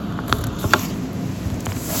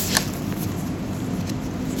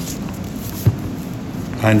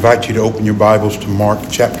I invite you to open your Bibles to Mark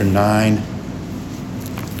chapter 9.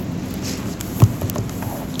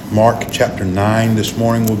 Mark chapter 9. This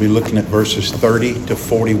morning we'll be looking at verses 30 to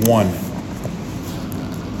 41.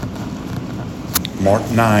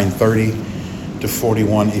 Mark 9, 30 to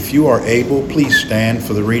 41. If you are able, please stand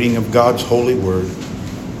for the reading of God's holy word.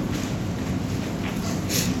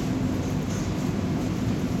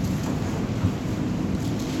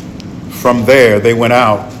 From there they went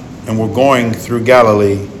out and were going through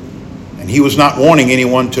Galilee, and he was not wanting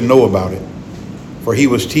anyone to know about it, for he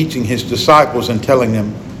was teaching his disciples and telling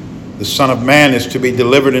them, "The Son of Man is to be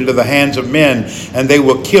delivered into the hands of men, and they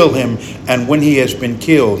will kill him, and when he has been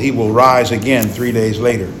killed, he will rise again 3 days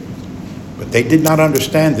later." But they did not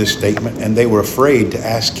understand this statement, and they were afraid to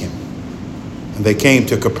ask him. And they came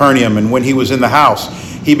to Capernaum, and when he was in the house,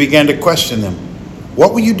 he began to question them,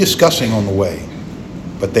 "What were you discussing on the way?"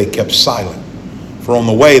 But they kept silent. For on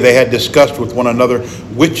the way they had discussed with one another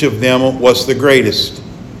which of them was the greatest.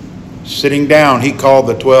 Sitting down, he called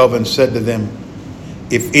the 12 and said to them,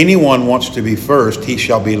 "If anyone wants to be first, he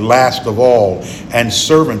shall be last of all and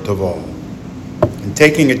servant of all." And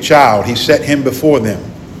taking a child, he set him before them.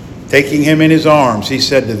 Taking him in his arms, he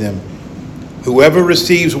said to them, "Whoever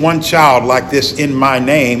receives one child like this in my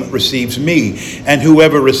name receives me, and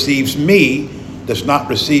whoever receives me does not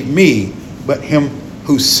receive me, but him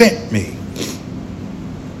who sent me."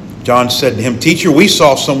 John said to him, "Teacher, we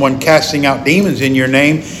saw someone casting out demons in your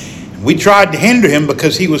name, and we tried to hinder him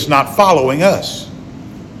because he was not following us."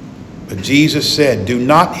 But Jesus said, "Do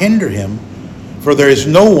not hinder him, for there is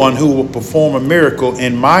no one who will perform a miracle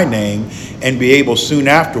in my name and be able soon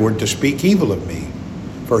afterward to speak evil of me.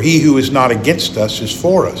 For he who is not against us is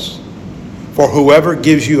for us. For whoever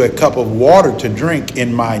gives you a cup of water to drink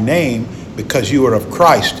in my name, because you are of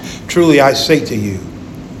Christ, truly I say to you,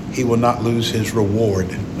 he will not lose his reward."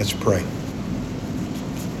 Let's pray.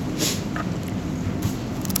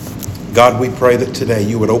 God, we pray that today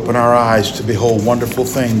you would open our eyes to behold wonderful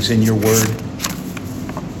things in your word.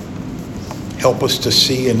 Help us to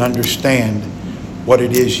see and understand what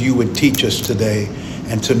it is you would teach us today,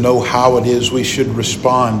 and to know how it is we should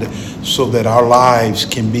respond so that our lives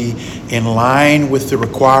can be in line with the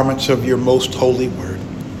requirements of your most holy word.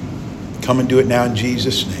 Come and do it now in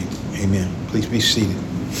Jesus' name. Amen. Please be seated.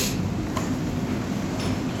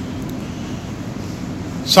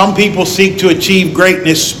 Some people seek to achieve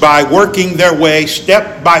greatness by working their way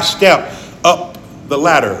step by step up the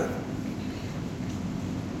ladder.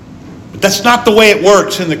 But that's not the way it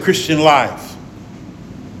works in the Christian life.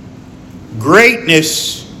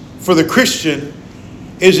 Greatness for the Christian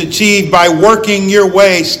is achieved by working your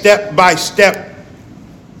way step by step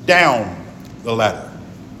down the ladder.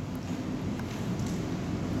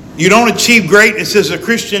 You don't achieve greatness as a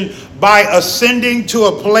Christian by ascending to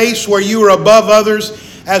a place where you are above others.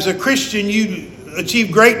 As a Christian, you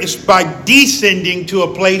achieve greatness by descending to a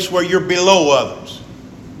place where you're below others.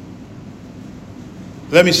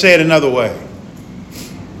 Let me say it another way.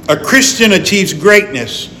 A Christian achieves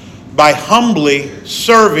greatness by humbly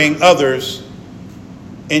serving others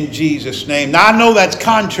in Jesus' name. Now, I know that's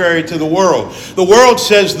contrary to the world. The world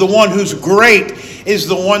says the one who's great is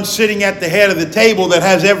the one sitting at the head of the table that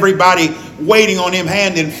has everybody waiting on him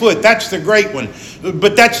hand and foot. That's the great one.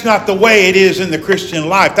 But that's not the way it is in the Christian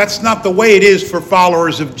life. That's not the way it is for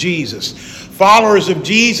followers of Jesus. Followers of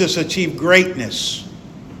Jesus achieve greatness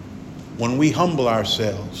when we humble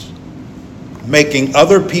ourselves, making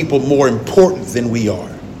other people more important than we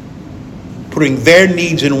are, putting their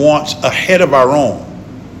needs and wants ahead of our own,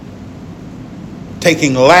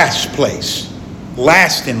 taking last place,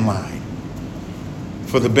 last in line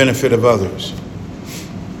for the benefit of others.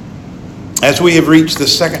 As we have reached the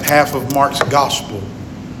second half of Mark's gospel,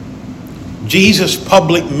 Jesus'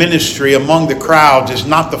 public ministry among the crowds is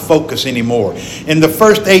not the focus anymore. In the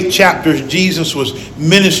first 8 chapters, Jesus was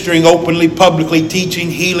ministering openly, publicly, teaching,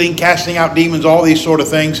 healing, casting out demons, all these sort of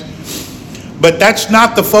things. But that's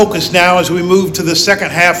not the focus now as we move to the second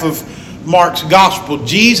half of Mark's gospel.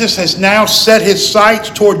 Jesus has now set his sights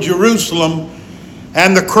toward Jerusalem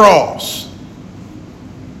and the cross.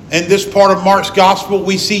 In this part of Mark's gospel,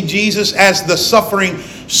 we see Jesus as the suffering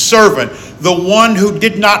servant, the one who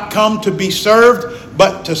did not come to be served,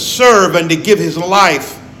 but to serve and to give his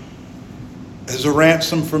life as a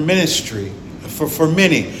ransom for ministry, for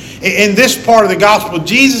many. In this part of the gospel,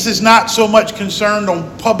 Jesus is not so much concerned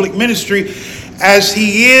on public ministry as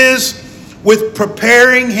he is with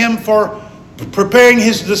preparing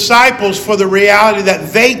his disciples for the reality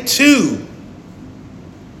that they too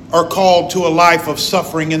are called to a life of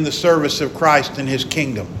suffering in the service of Christ and his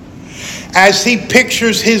kingdom. As he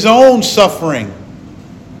pictures his own suffering,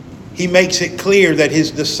 he makes it clear that his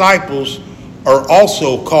disciples are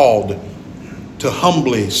also called to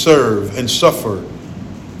humbly serve and suffer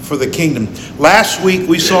for the kingdom. Last week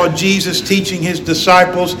we saw Jesus teaching his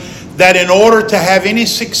disciples that in order to have any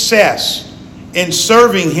success in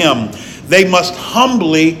serving him, they must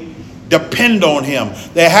humbly depend on him.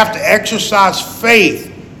 They have to exercise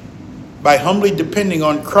faith by humbly depending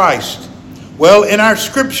on Christ. Well, in our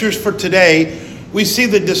scriptures for today, we see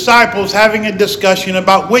the disciples having a discussion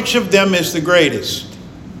about which of them is the greatest.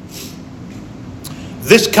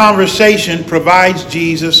 This conversation provides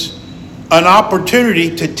Jesus an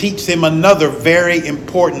opportunity to teach them another very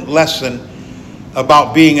important lesson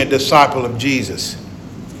about being a disciple of Jesus.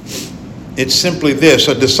 It's simply this: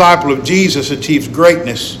 a disciple of Jesus achieves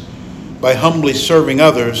greatness by humbly serving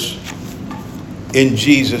others in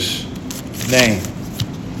Jesus' name.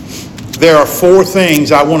 There are 4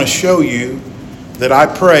 things I want to show you that I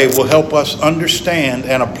pray will help us understand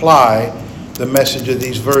and apply the message of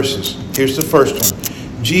these verses. Here's the first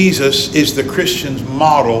one. Jesus is the Christian's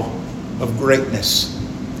model of greatness.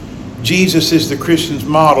 Jesus is the Christian's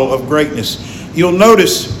model of greatness. You'll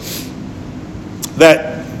notice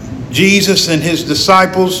that Jesus and his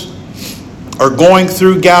disciples are going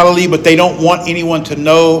through Galilee, but they don't want anyone to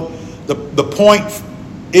know. The point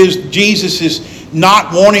is, Jesus is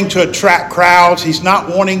not wanting to attract crowds. He's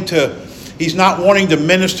not wanting to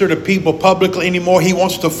minister to people publicly anymore. He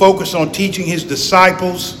wants to focus on teaching his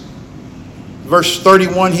disciples. Verse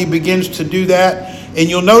 31, he begins to do that. And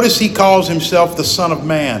you'll notice he calls himself the Son of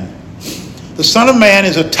Man. The Son of Man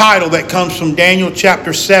is a title that comes from Daniel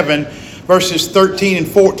chapter 7, verses 13 and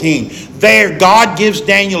 14. There, God gives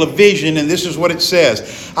Daniel a vision, and this is what it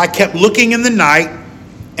says. I kept looking in the night,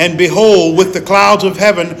 and behold, with the clouds of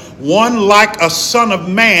heaven, one like a son of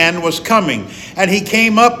man was coming. And he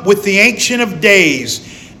came up with the Ancient of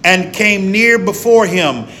Days, and came near before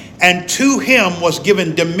him. And to him was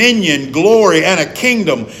given dominion, glory, and a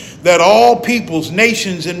kingdom, that all peoples,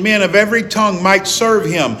 nations, and men of every tongue might serve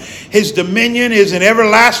him. His dominion is an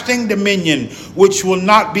everlasting dominion, which will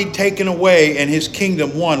not be taken away, and his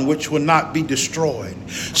kingdom one which will not be destroyed.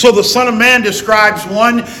 So the Son of Man describes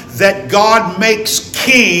one that God makes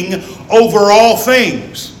king over all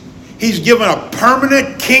things. He's given a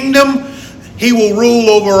permanent kingdom. He will rule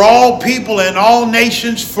over all people and all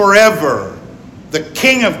nations forever. The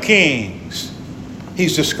King of Kings.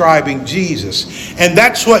 He's describing Jesus. And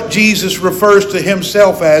that's what Jesus refers to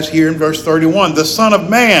himself as here in verse 31, the Son of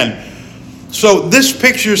Man. So this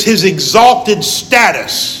pictures his exalted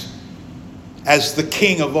status as the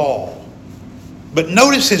King of all. But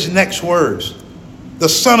notice his next words. The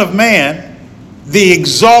Son of Man, the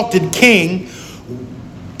exalted King,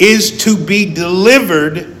 is to be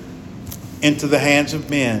delivered into the hands of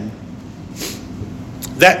men.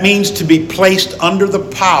 That means to be placed under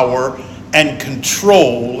the power and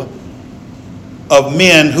control of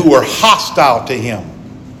men who were hostile to him.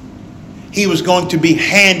 He was going to be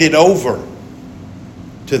handed over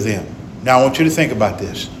to them. Now I want you to think about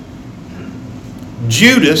this.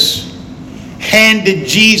 Judas handed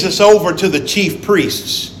Jesus over to the chief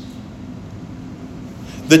priests.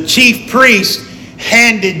 The chief priests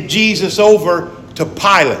handed Jesus over to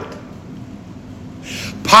Pilate.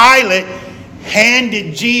 Pilate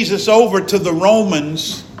handed Jesus over to the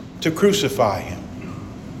Romans to crucify him.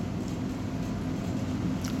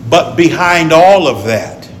 But behind all of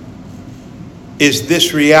that is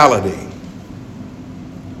this reality.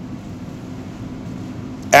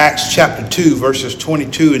 Acts chapter 2, verses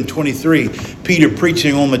 22 and 23. Peter,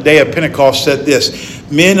 preaching on the day of Pentecost, said this: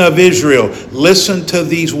 Men of Israel, listen to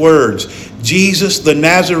these words. Jesus the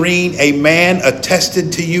Nazarene, a man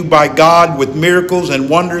attested to you by God with miracles and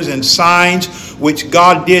wonders and signs, which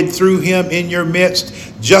God did through him in your midst,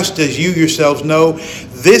 just as you yourselves know.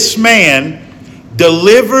 This man,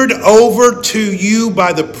 delivered over to you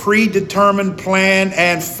by the predetermined plan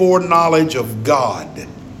and foreknowledge of God,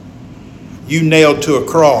 you nailed to a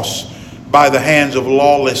cross by the hands of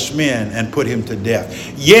lawless men and put him to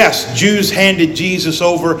death. Yes, Jews handed Jesus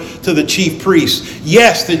over to the chief priests.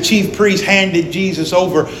 Yes, the chief priests handed Jesus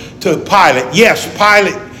over to Pilate. Yes,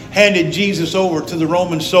 Pilate handed Jesus over to the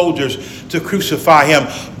Roman soldiers to crucify him.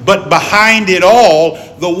 But behind it all,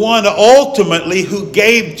 the one ultimately who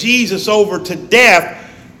gave Jesus over to death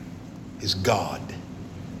is God.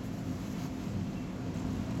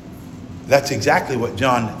 That's exactly what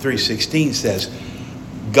John 3:16 says.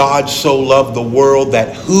 God so loved the world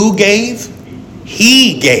that who gave?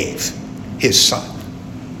 He gave his Son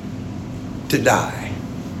to die.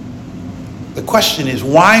 The question is,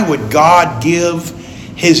 why would God give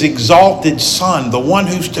his exalted Son, the one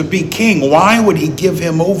who's to be king, why would he give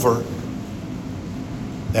him over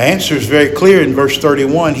The answer is very clear in verse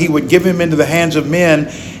 31. He would give him into the hands of men,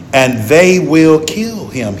 and they will kill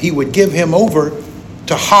him. He would give him over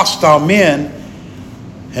to hostile men,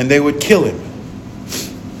 and they would kill him.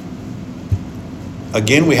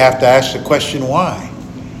 Again, we have to ask the question, why?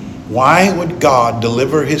 Why would God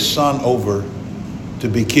deliver his son over to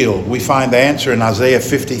be killed? We find the answer in Isaiah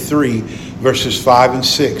 53, verses 5 and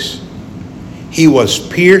 6. He was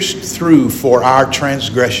pierced through for our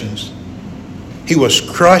transgressions. He was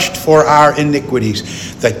crushed for our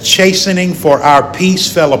iniquities. The chastening for our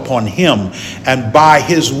peace fell upon him, and by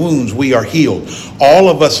his wounds we are healed. All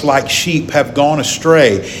of us like sheep have gone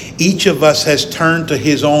astray. Each of us has turned to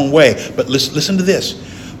his own way. But listen to this.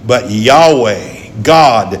 But Yahweh,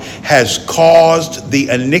 God, has caused the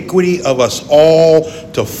iniquity of us all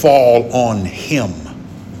to fall on him.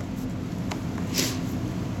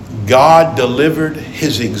 God delivered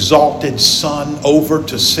his exalted Son over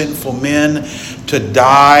to sinful men to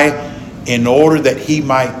die in order that he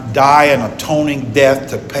might die an atoning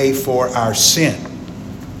death to pay for our sin.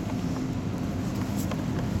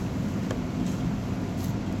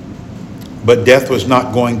 But death was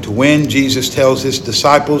not going to win. Jesus tells his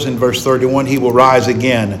disciples in verse 31, he will rise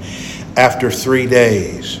again after 3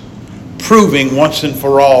 days, proving once and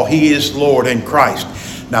for all he is Lord and Christ.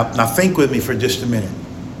 Now think with me for just a minute.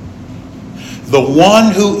 The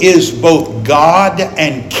one who is both God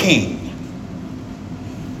and King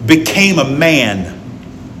became a man.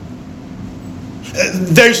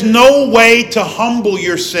 There's no way to humble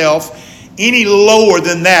yourself any lower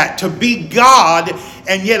than that. To be God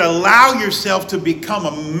and yet allow yourself to become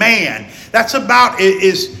a man. That's about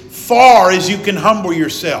as far as you can humble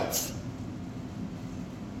yourself.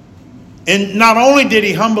 And not only did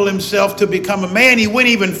he humble himself to become a man, he went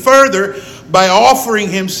even further by offering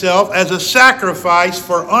himself as a sacrifice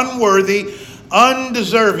for unworthy,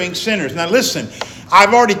 undeserving sinners. Now listen,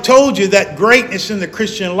 I've already told you that greatness in the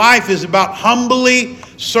Christian life is about humbly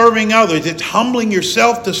serving others. It's humbling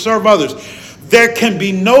yourself to serve others. There can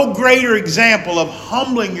be no greater example of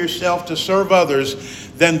humbling yourself to serve others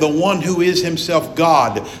than the one who is himself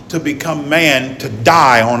God to become man to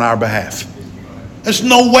die on our behalf. There's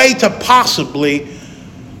no way to possibly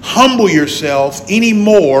humble yourself any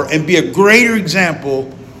more and be a greater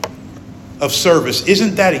example of service.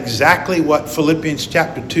 Isn't that exactly what Philippians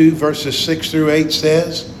chapter 2 verses 6 through 8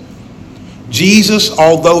 says? Jesus,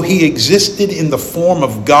 although he existed in the form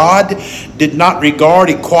of God, did not regard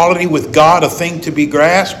equality with God a thing to be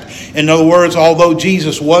grasped. In other words, although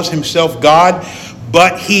Jesus was himself God,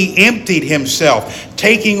 but he emptied himself,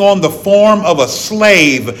 taking on the form of a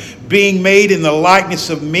slave, being made in the likeness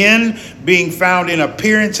of men, being found in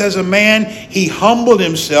appearance as a man. He humbled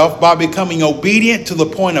himself by becoming obedient to the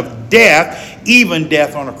point of death, even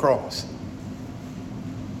death on a cross.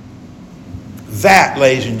 That,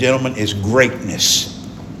 ladies and gentlemen, is greatness.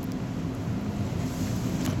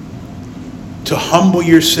 To humble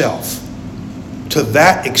yourself to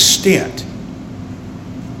that extent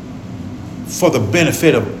for the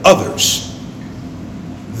benefit of others.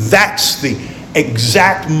 That's the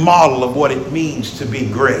exact model of what it means to be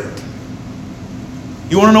great.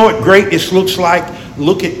 You want to know what greatness looks like?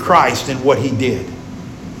 Look at Christ and what he did.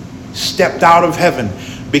 Stepped out of heaven,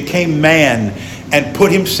 became man, and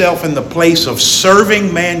put himself in the place of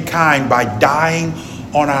serving mankind by dying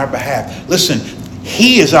on our behalf. Listen,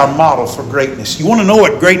 he is our model for greatness. You want to know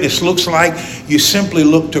what greatness looks like? You simply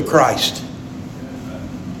look to Christ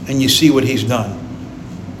and you see what he's done.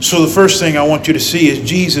 So the first thing I want you to see is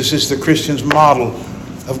Jesus is the Christian's model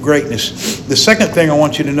of greatness. The second thing I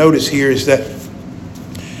want you to notice here is that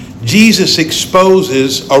Jesus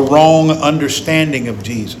exposes a wrong understanding of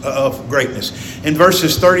greatness. In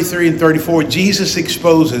verses 33 and 34, Jesus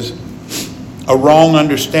exposes a wrong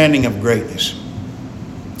understanding of greatness.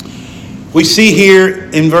 We see here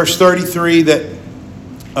in verse 33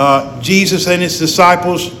 that Jesus and his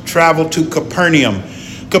disciples traveled to Capernaum.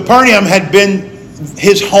 Capernaum had been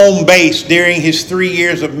his home base during his 3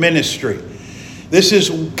 years of ministry. This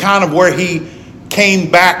is kind of where he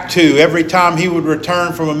came back to every time he would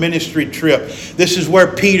return from a ministry trip. This is where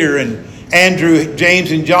Peter and Andrew,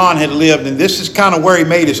 James and John had lived, and this is kind of where he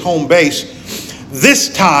made his home base.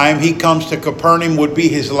 This time he comes to Capernaum would be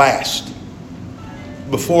his last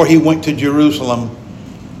before he went to Jerusalem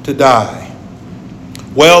to die.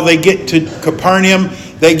 Well, they get to Capernaum,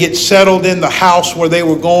 they get settled in the house where they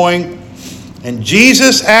were going, and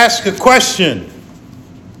Jesus asked a question.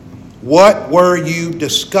 What were you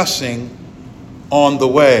discussing on the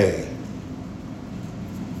way?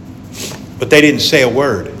 But they didn't say a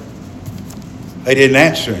word. They didn't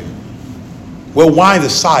answer him. Well, why the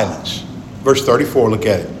silence? Verse 34, look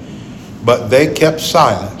at it. But they kept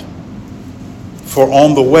silent, for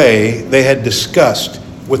on the way they had discussed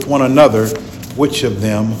with one another which of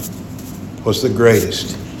them was the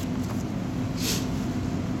greatest.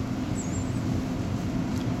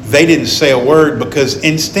 They didn't say a word because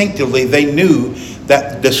instinctively they knew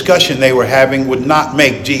that the discussion they were having would not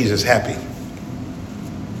make Jesus happy.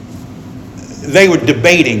 They were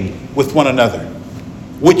debating with one another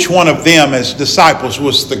which one of them as disciples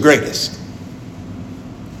was the greatest.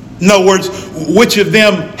 In other words, which of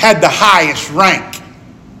them had the highest rank?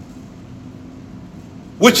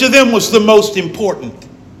 Which of them was the most important?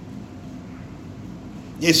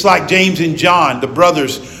 It's like James and John, the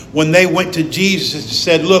brothers, when they went to Jesus and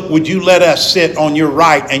said, look, would you let us sit on your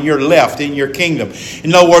right and your left in your kingdom?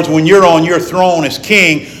 In other words, when you're on your throne as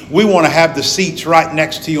king, we want to have the seats right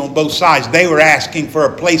next to you on both sides. They were asking for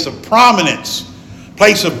a place of prominence,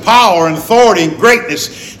 place of power and authority and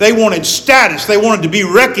greatness. They wanted status. They wanted to be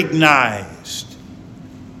recognized.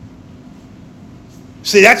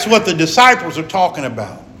 See, that's what the disciples are talking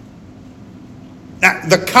about. Now,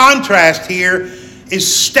 the contrast here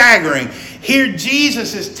is staggering. Here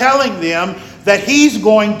Jesus is telling them that he's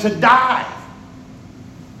going to die.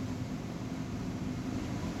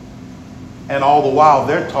 And all the while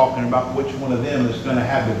they're talking about which one of them is going to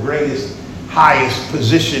have the greatest, highest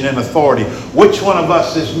position and authority. Which one of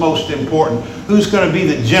us is most important? Who's going to be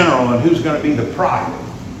the general and who's going to be the private?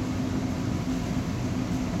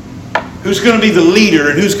 Who's going to be the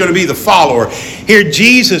leader and who's going to be the follower? Here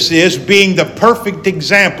Jesus is being the perfect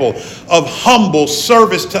example of humble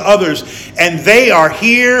service to others. And they are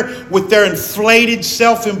here with their inflated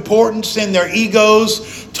self-importance and their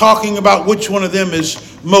egos, talking about which one of them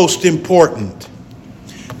is most important.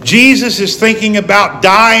 Jesus is thinking about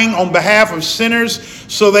dying on behalf of sinners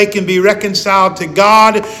so they can be reconciled to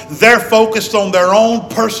God. They're focused on their own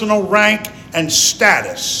personal rank and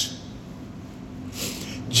status.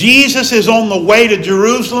 Jesus is on the way to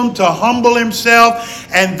Jerusalem to humble himself,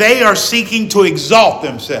 and they are seeking to exalt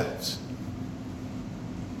themselves.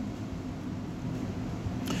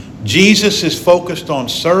 Jesus is focused on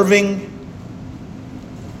serving.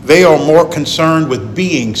 They are more concerned with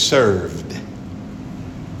being served.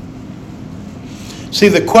 See,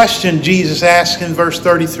 the question Jesus asks in verse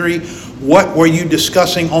 33, what were you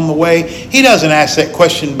discussing on the way? He doesn't ask that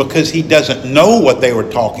question because he doesn't know what they were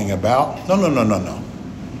talking about. No.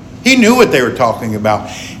 He knew what they were talking about.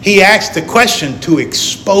 He asked the question to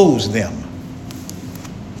expose them.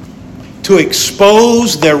 To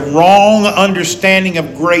expose their wrong understanding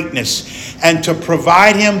of greatness and to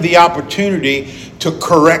provide him the opportunity to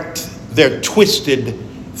correct their twisted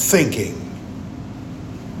thinking.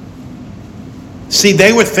 See,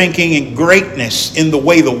 they were thinking in greatness in the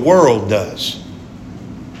way the world does.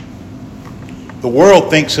 The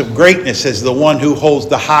world thinks of greatness as the one who holds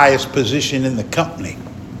the highest position in the company.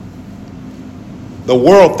 The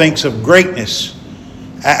world thinks of greatness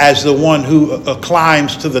as the one who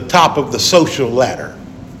climbs to the top of the social ladder.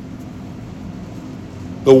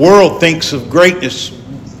 The world thinks of greatness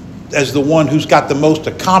as the one who's got the most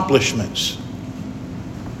accomplishments,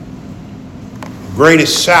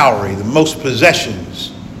 greatest salary, the most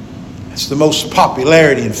possessions. It's the most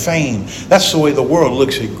popularity and fame. That's the way the world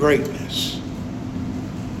looks at greatness.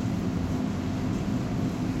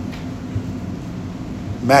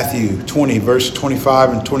 Matthew 20, verse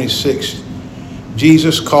 25 and 26.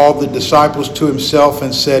 Jesus called the disciples to himself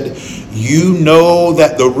and said, "You know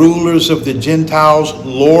that the rulers of the Gentiles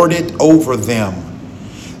lord it over them.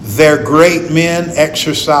 Their great men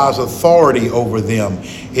exercise authority over them.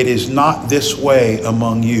 It is not this way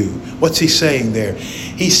among you." What's he saying there?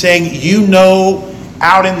 He's saying, you know,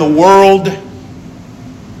 out in the world,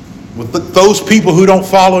 with those people who don't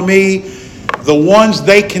follow me, the ones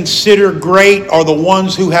they consider great are the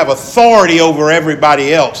ones who have authority over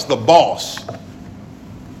everybody else, the boss.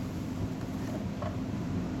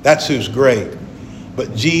 That's who's great.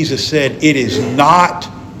 But Jesus said, it is not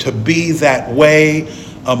to be that way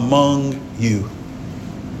among you.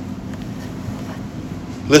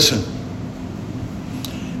 Listen,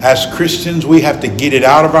 as Christians, we have to get it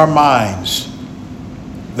out of our minds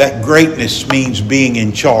that greatness means being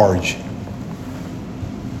in charge.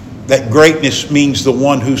 That greatness means the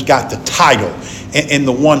one who's got the title and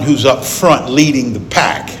the one who's up front leading the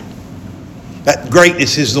pack. That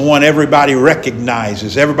greatness is the one everybody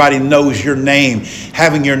recognizes. Everybody knows your name,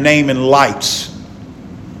 having your name in lights.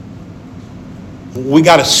 We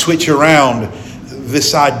got to switch around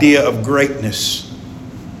this idea of greatness.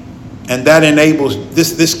 And that enables,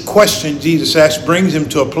 this question Jesus asks brings him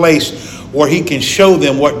to a place where he can show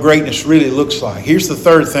them what greatness really looks like. Here's the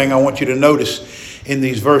third thing I want you to notice in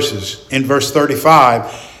these verses. In verse 35,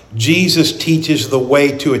 Jesus teaches the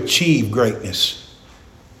way to achieve greatness.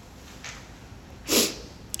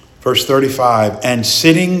 Verse 35, and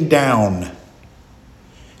sitting down,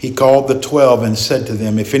 he called the 12 and said to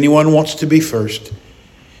them, if anyone wants to be first,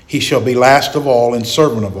 he shall be last of all and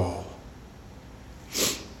servant of all.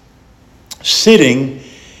 Sitting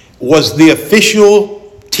was the official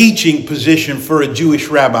teaching position for a Jewish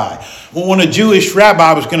rabbi. When a Jewish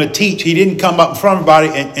rabbi was going to teach, he didn't come up in front of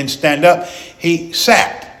everybody and stand up. He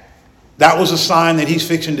sat. That was a sign that he's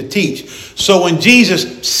fixing to teach. So when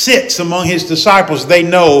Jesus sits among his disciples, they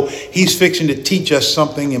know he's fixing to teach us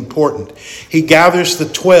something important. He gathers the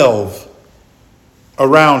 12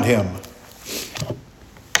 around him.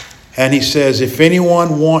 And he says, if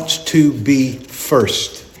anyone wants to be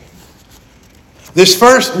first. This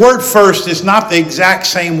word first is not the exact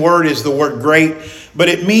same word as the word great, but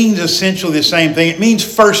it means essentially the same thing. It means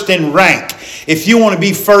first in rank. If you want to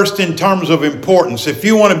be first in terms of importance, if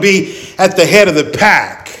you want to be at the head of the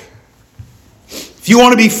pack, if you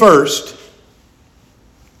want to be first,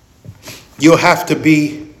 you'll have to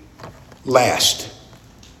be last.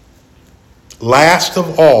 Last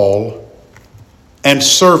of all and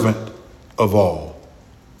servant of all.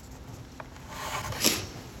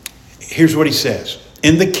 Here's what he says.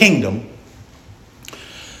 In the kingdom,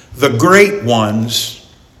 the great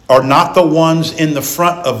ones are not the ones in the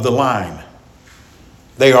front of the line.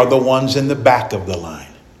 They are the ones in the back of the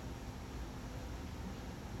line.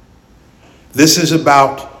 This is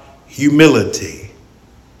about humility.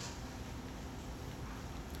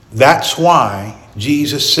 That's why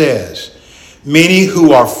Jesus says, many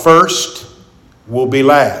who are first will be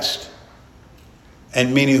last,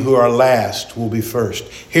 and many who are last will be first.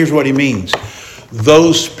 Here's what he means.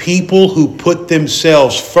 Those people who put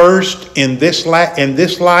themselves first in this life, in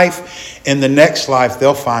the next life,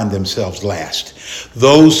 they'll find themselves last.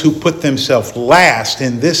 Those who put themselves last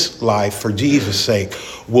in this life for Jesus' sake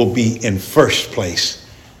will be in first place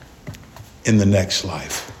in the next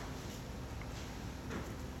life.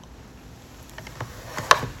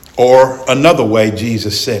 Or another way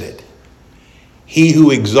Jesus said it. He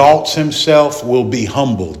who exalts himself will be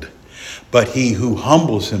humbled, but he who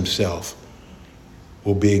humbles himself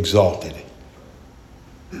will be exalted.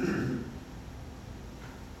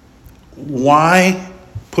 Why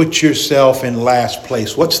put yourself in last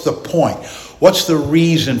place? What's the point? What's the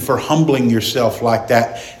reason for humbling yourself like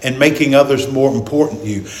that and making others more important to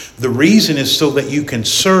you? The reason is so that you can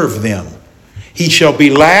serve them. He shall be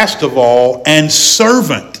last of all and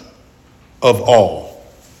servant of all.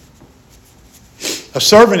 A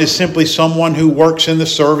servant is simply someone who works in the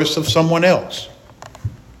service of someone else.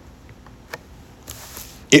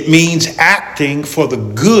 It means acting for the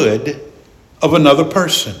good of another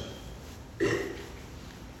person.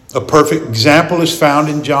 A perfect example is found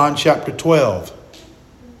in John chapter 12.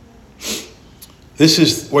 This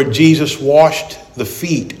is where Jesus washed the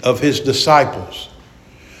feet of his disciples.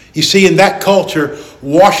 You see, in that culture,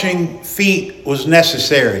 washing feet was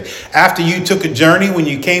necessary. After you took a journey, when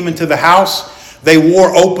you came into the house, they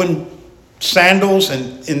wore open sandals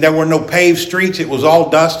and there were no paved streets. It was all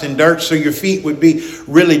dust and dirt. So your feet would be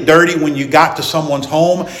really dirty when you got to someone's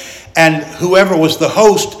home. And whoever was the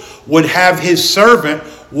host would have his servant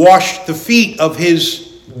wash the feet of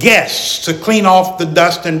his guests to clean off the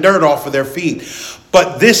dust and dirt off of their feet.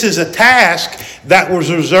 But this is a task that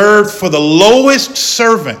was reserved for the lowest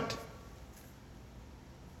servant.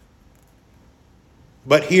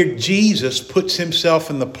 But here Jesus puts himself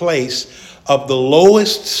in the place of the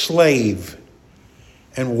lowest slave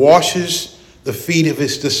and washes the feet of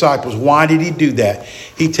his disciples. Why did he do that?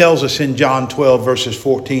 He tells us in John 12 verses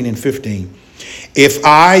 14 and 15. If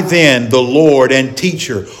I then, the Lord and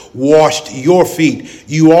teacher, washed your feet,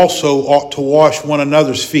 you also ought to wash one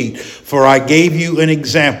another's feet. For I gave you an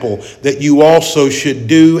example that you also should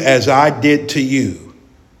do as I did to you.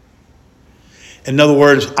 In other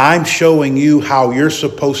words, I'm showing you how you're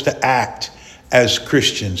supposed to act as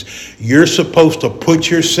Christians. You're supposed to put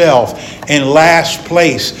yourself in last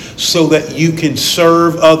place so that you can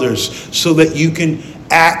serve others, so that you can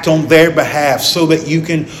act on their behalf, so that you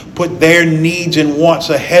can put their needs and wants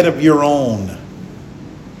ahead of your own.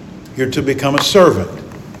 You're to become a servant.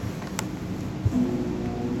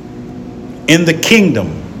 In the kingdom,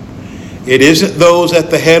 it isn't those at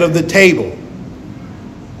the head of the table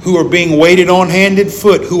who are being waited on hand and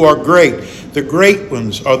foot who are great. The great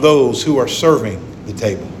ones are those who are serving the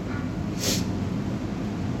table.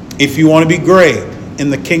 If you want to be great in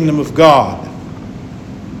the kingdom of God,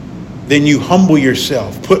 then you humble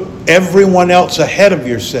yourself. Put everyone else ahead of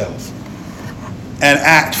yourself and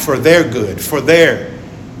act for their good, for their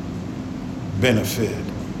benefit.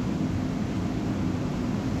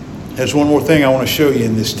 There's one more thing I want to show you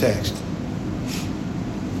in this text.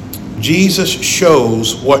 Jesus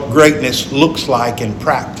shows what greatness looks like in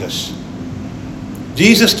practice.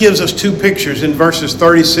 Jesus gives us two pictures in verses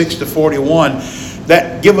 36 to 41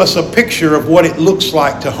 that give us a picture of what it looks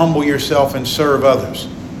like to humble yourself and serve others.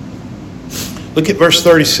 Look at verse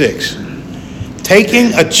 36.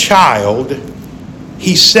 Taking a child,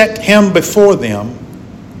 he set him before them.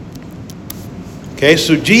 Okay,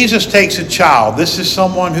 so Jesus takes a child. This is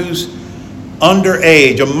someone who's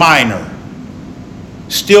underage, a minor.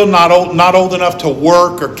 Still not old enough to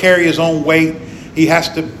work or carry his own weight. He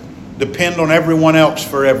has to depend on everyone else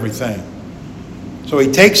for everything. So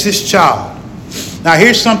he takes this child. Now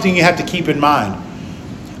here's something you have to keep in mind.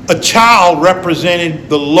 A child represented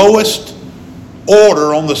the lowest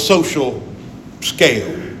order on the social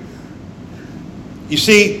scale. You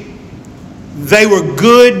see, they were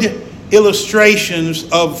good illustrations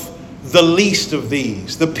of the least of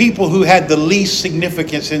these, the people who had the least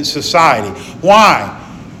significance in society. Why?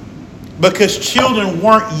 Because children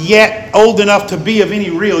weren't yet old enough to be of any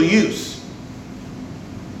real use.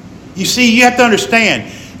 You see, you have to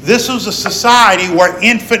understand, this was a society where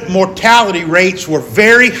infant mortality rates were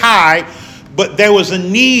very high, but there was a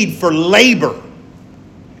need for labor.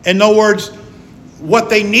 In other words, what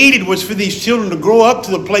they needed was for these children to grow up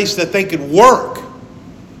to the place that they could work.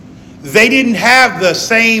 They didn't have the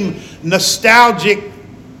same nostalgic,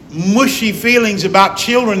 mushy feelings about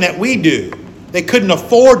children that we do. They couldn't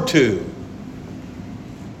afford to.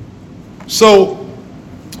 So,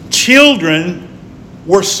 children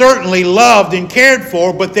were certainly loved and cared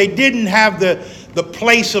for, but they didn't have the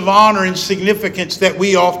place of honor and significance that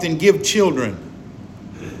we often give children.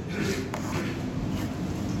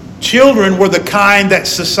 Children were the kind that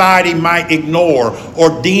society might ignore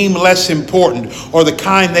or deem less important, or the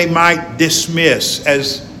kind they might dismiss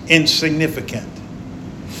as insignificant.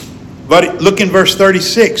 But look in verse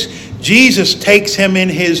 36. Jesus takes him in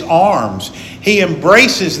his arms. He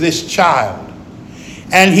embraces this child.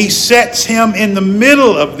 And he sets him in the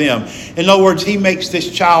middle of them. In other words, he makes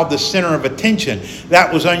this child the center of attention.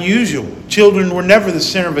 That was unusual. Children were never the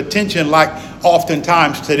center of attention like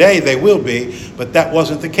oftentimes today they will be. But that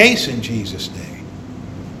wasn't the case in Jesus' day.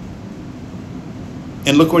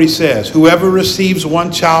 And look what he says. Whoever receives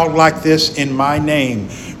one child like this in my name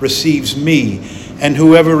receives me. And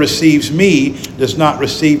whoever receives me does not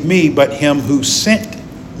receive me, but him who sent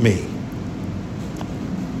me.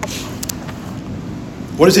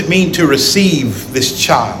 What does it mean to receive this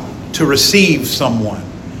child? To receive someone?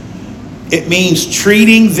 It means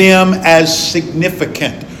treating them as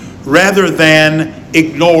significant rather than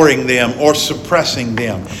ignoring them or suppressing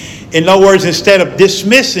them. In other words, instead of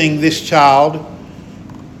dismissing this child,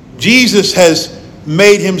 Jesus has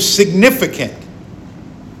made him significant.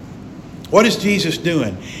 What is Jesus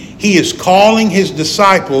doing? He is calling his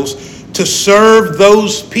disciples to serve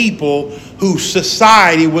those people who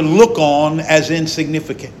society would look on as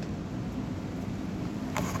insignificant.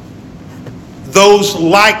 Those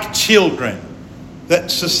like children that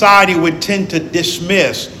society would tend to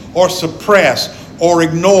dismiss or suppress or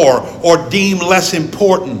ignore or deem less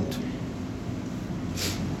important.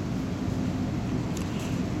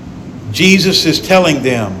 Jesus is telling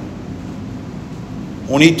them,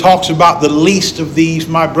 when he talks about the least of these,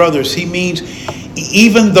 my brothers, he means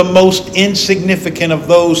even the most insignificant of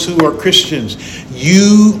those who are Christians.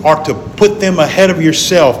 You are to put them ahead of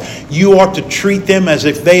yourself. You are to treat them as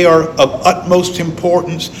if they are of utmost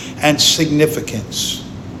importance and significance.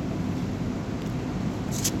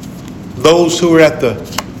 Those who are at the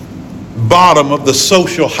bottom of the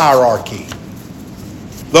social hierarchy.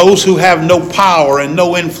 Those who have no power and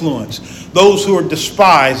no influence. Those who are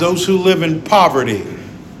despised. Those who live in poverty.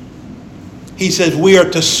 He says we are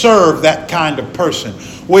to serve that kind of person.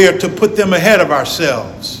 We are to put them ahead of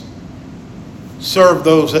ourselves. Serve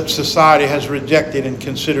those that society has rejected and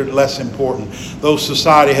considered less important. Those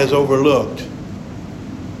society has overlooked.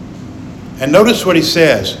 And notice what he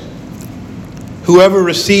says. Whoever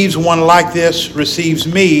receives one like this receives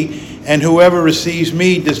me, and whoever receives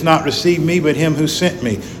me does not receive me, but him who sent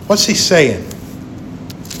me. What's he saying?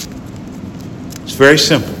 It's very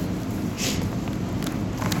simple.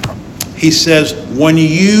 He says, when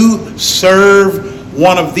you serve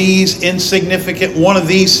one of these insignificant, one of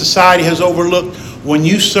these society has overlooked, when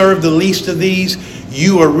you serve the least of these,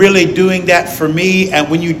 you are really doing that for me. And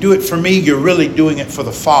when you do it for me, you're really doing it for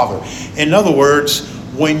the Father. In other words,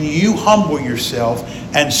 when you humble yourself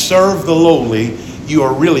and serve the lowly, you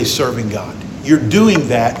are really serving God. You're doing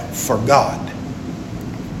that for God.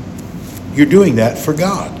 You're doing that for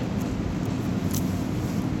God.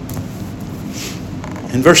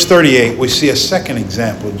 In verse 38, we see a second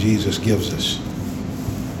example Jesus gives us.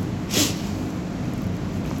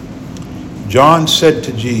 John said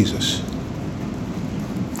to Jesus,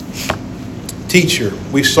 "Teacher,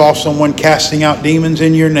 we saw someone casting out demons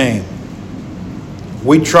in your name.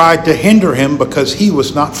 We tried to hinder him because he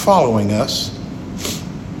was not following us."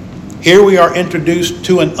 Here we are introduced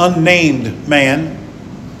to an unnamed man.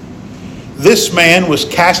 This man was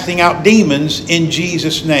casting out demons in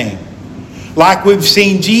Jesus' name. Like we've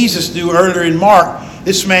seen Jesus do earlier in Mark,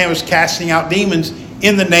 this man was casting out demons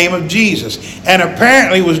in the name of Jesus, and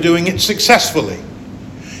apparently was doing it successfully.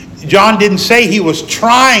 John didn't say he was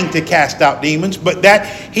trying to cast out demons, but that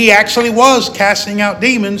he actually was casting out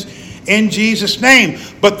demons in Jesus' name.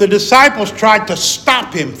 But the disciples tried to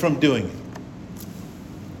stop him from doing it.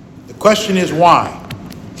 The question is why?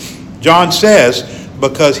 John says,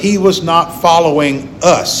 because he was not following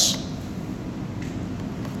us.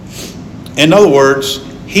 In other words,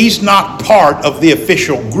 he's not part of the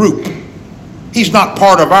official group. He's not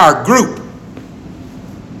part of our group.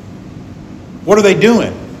 What are they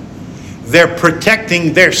doing? They're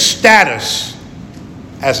protecting their status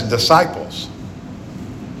as disciples.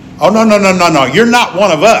 Oh, no. You're not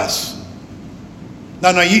one of us.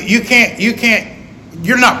 No, you can't,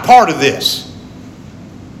 you're not part of this.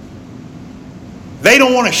 They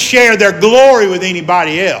don't want to share their glory with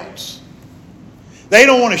anybody else. They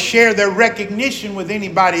don't want to share their recognition with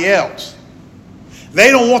anybody else. They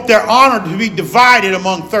don't want their honor to be divided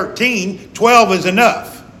among 13. 12 is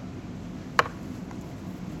enough.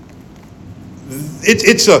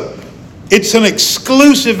 It's an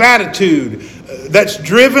exclusive attitude that's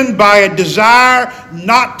driven by a desire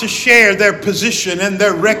not to share their position and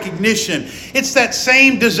their recognition. It's that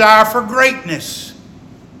same desire for greatness.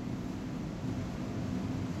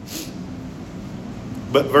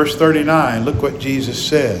 But verse 39, look what Jesus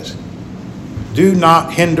says. "Do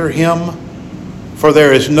not hinder him, for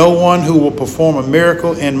there is no one who will perform a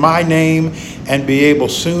miracle in my name and be able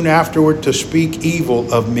soon afterward to speak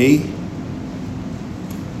evil of me."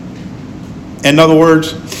 In other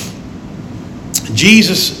words,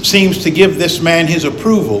 Jesus seems to give this man his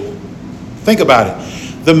approval. Think about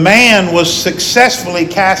it. The man was successfully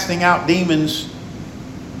casting out demons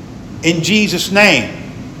in Jesus' name.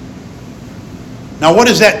 Now, what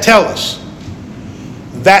does that tell us?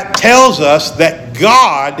 That tells us that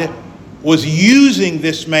God was using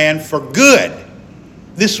this man for good.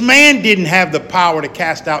 This man didn't have the power to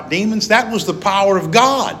cast out demons. That was the power of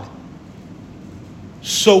God.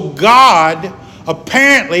 So God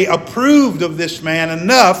apparently approved of this man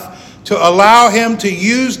enough to allow him to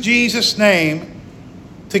use Jesus' name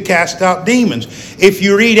to cast out demons. If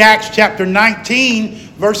you read Acts chapter 19,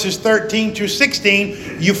 verses 13 through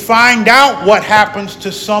 16, you find out what happens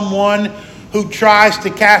to someone who tries to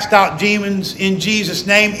cast out demons in Jesus'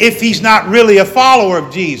 name if he's not really a follower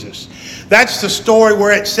of Jesus. That's the story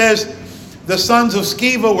where it says the sons of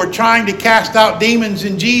Sceva were trying to cast out demons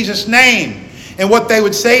in Jesus' name. And what they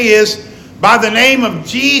would say is, "By the name of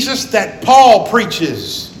Jesus that Paul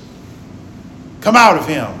preaches, come out of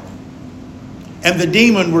him." And the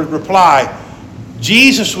demon would reply,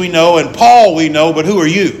 "Jesus we know and Paul we know, but who are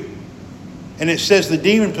you?" And it says the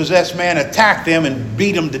demon-possessed man attacked them and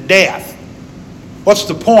beat them to death. What's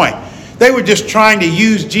the point? They were just trying to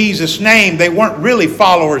use Jesus' name. They weren't really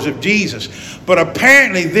followers of Jesus. But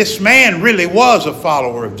apparently this man really was a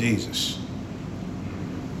follower of Jesus.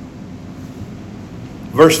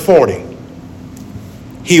 Verse 40.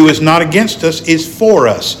 "He who is not against us is for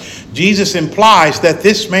us." Jesus implies that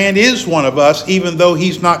this man is one of us, even though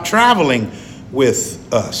he's not traveling with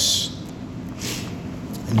us.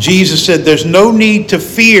 Jesus said, "There's no need to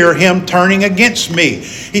fear him turning against me."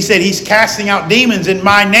 He said, he's casting out demons in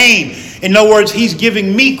my name. In other words, he's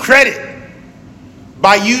giving me credit.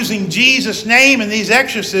 By using Jesus' name in these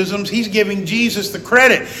exorcisms, he's giving Jesus the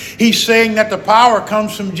credit. He's saying that the power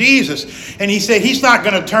comes from Jesus. And he said he's not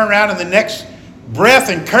going to turn around in the next breath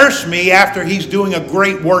and curse me after he's doing a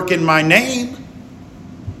great work in my name.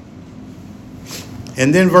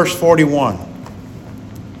 And then verse 41.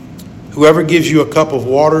 "Whoever gives you a cup of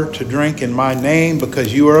water to drink in my name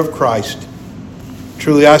because you are of Christ,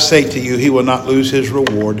 truly I say to you, he will not lose his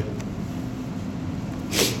reward."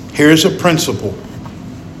 Here's a principle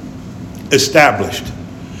established.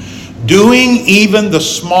 Doing even the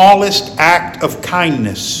smallest act of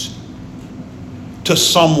kindness to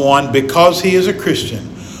someone because he is a Christian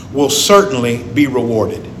will certainly be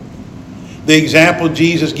rewarded. The example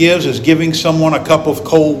Jesus gives is giving someone a cup of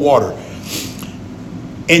cold water.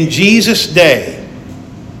 In Jesus' day,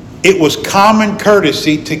 it was common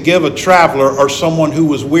courtesy to give a traveler or someone who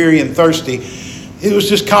was weary and thirsty It was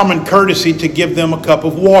just common courtesy to give them a cup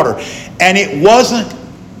of water. And it wasn't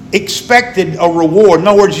expected a reward. In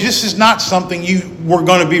other words, this is not something you were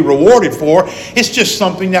going to be rewarded for. It's just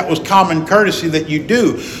something that was common courtesy that you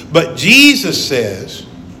do. But Jesus says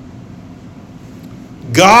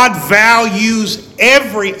God values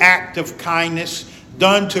every act of kindness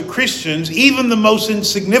done to Christians, even the most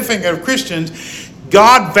insignificant of Christians.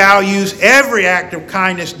 God values every act of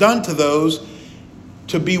kindness done to those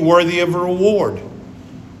to be worthy of a reward.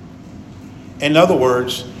 In other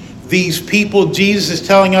words, these people Jesus is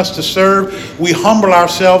telling us to serve, we humble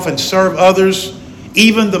ourselves and serve others,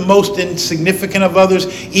 even the most insignificant of others,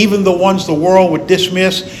 even the ones the world would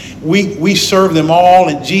dismiss. We serve them all.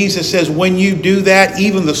 And Jesus says, when you do that,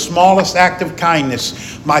 even the smallest act of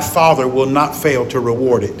kindness, my Father will not fail to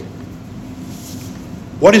reward it.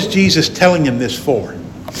 What is Jesus telling them this for?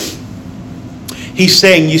 He's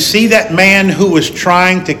saying, you see that man who was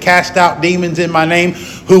trying to cast out demons in my name,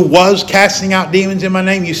 who was casting out demons in my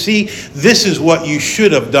name? You see, this is what you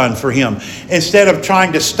should have done for him. Instead of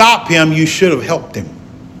trying to stop him, you should have helped him.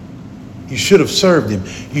 You should have served him.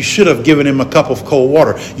 You should have given him a cup of cold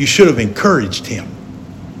water. You should have encouraged him.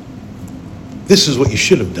 This is what you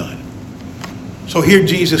should have done. So here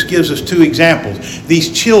Jesus gives us two examples.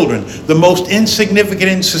 These children, the most insignificant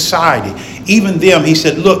in society, even them, he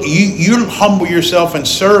said, look, you humble yourself and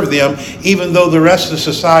serve them, even though the rest of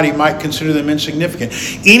society might consider them insignificant.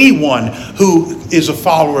 Anyone who is a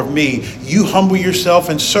follower of me, you humble yourself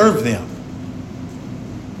and serve them.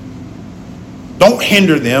 Don't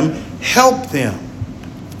hinder them, help them.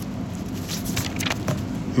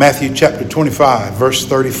 Matthew chapter 25, verse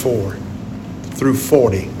 34 through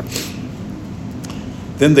 40.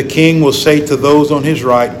 Then the king will say to those on his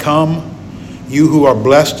right, come, you who are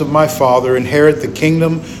blessed of my Father, inherit the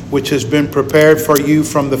kingdom which has been prepared for you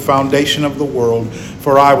from the foundation of the world.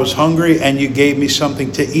 For I was hungry, and you gave me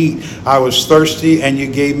something to eat. I was thirsty, and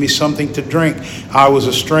you gave me something to drink. I was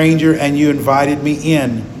a stranger, and you invited me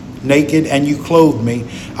in. Naked, and you clothed me.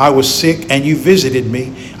 I was sick, and you visited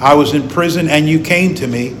me. I was in prison, and you came to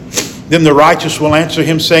me. Then the righteous will answer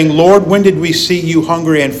him, saying, Lord, when did we see you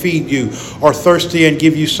hungry and feed you, or thirsty and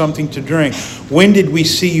give you something to drink? When did we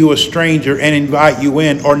see you a stranger and invite you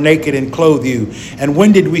in, or naked and clothe you? And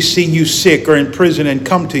when did we see you sick or in prison and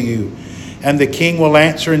come to you? And the king will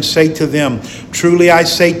answer and say to them, truly I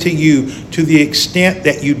say to you, to the extent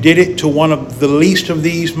that you did it to one of the least of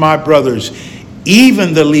these my brothers,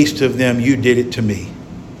 even the least of them, you did it to me.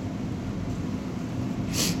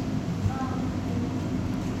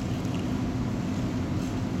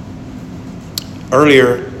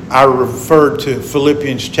 Earlier, I referred to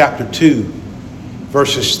Philippians chapter 2,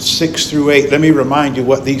 verses 6 through 8. Let me remind you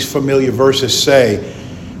what these familiar verses say.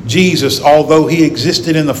 Jesus, although he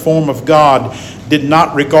existed in the form of God, did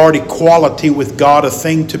not regard equality with God a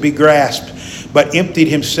thing to be grasped, but emptied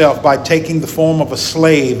himself by taking the form of a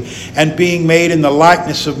slave, and being made in the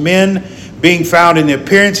likeness of men, being found in the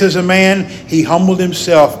appearance as a man, he humbled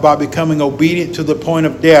himself by becoming obedient to the point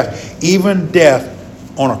of death, even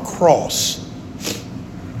death on a cross.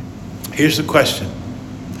 Here's the question.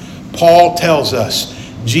 Paul tells us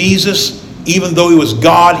Jesus, even though he was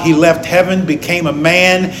God, he left heaven, became a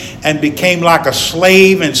man, and became like a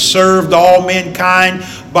slave and served all mankind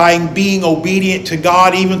by being obedient to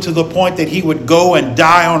God, even to the point that he would go and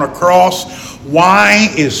die on a cross. Why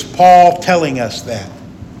is Paul telling us that?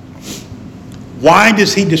 Why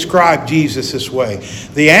does he describe Jesus this way?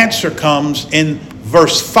 The answer comes in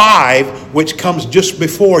verse 5, which comes just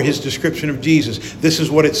before his description of Jesus. This is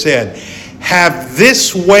what it said. Have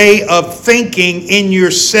this way of thinking in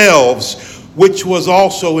yourselves, which was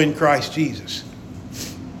also in Christ Jesus.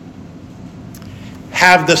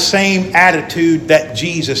 Have the same attitude that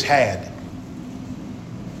Jesus had.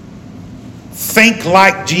 Think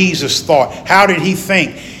like Jesus thought. How did he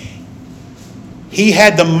think? He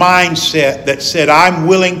had the mindset that said, I'm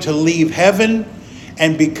willing to leave heaven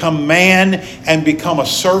and become man and become a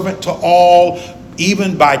servant to all,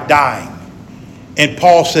 even by dying. And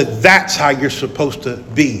Paul said, that's how you're supposed to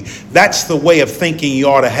be. That's the way of thinking you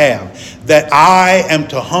ought to have. That I am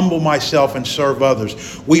to humble myself and serve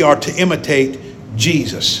others. We are to imitate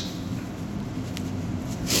Jesus,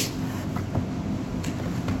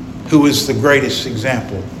 who is the greatest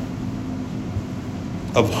example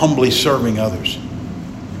of humbly serving others.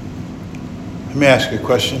 Let me ask you a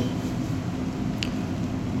question.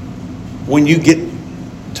 When you get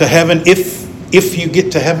to heaven, if you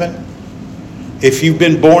get to heaven, if you've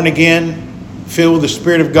been born again, filled with the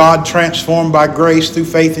Spirit of God, transformed by grace through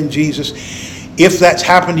faith in Jesus, if that's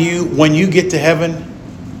happened to you, when you get to heaven,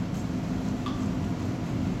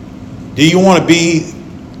 do you want to be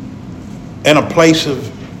in a place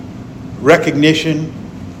of recognition?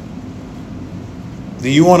 Do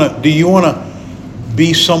you want to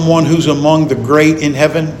be someone who's among the great in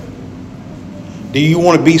heaven? Do you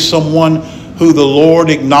want to be someone who the Lord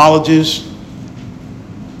acknowledges?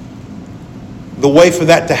 The way for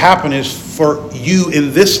that to happen is for you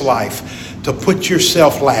in this life to put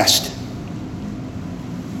yourself last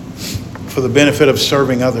for the benefit of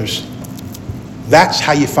serving others. That's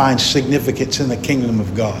how you find significance in the kingdom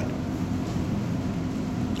of God.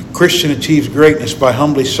 A Christian achieves greatness by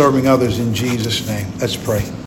humbly serving others in Jesus' name. Let's pray.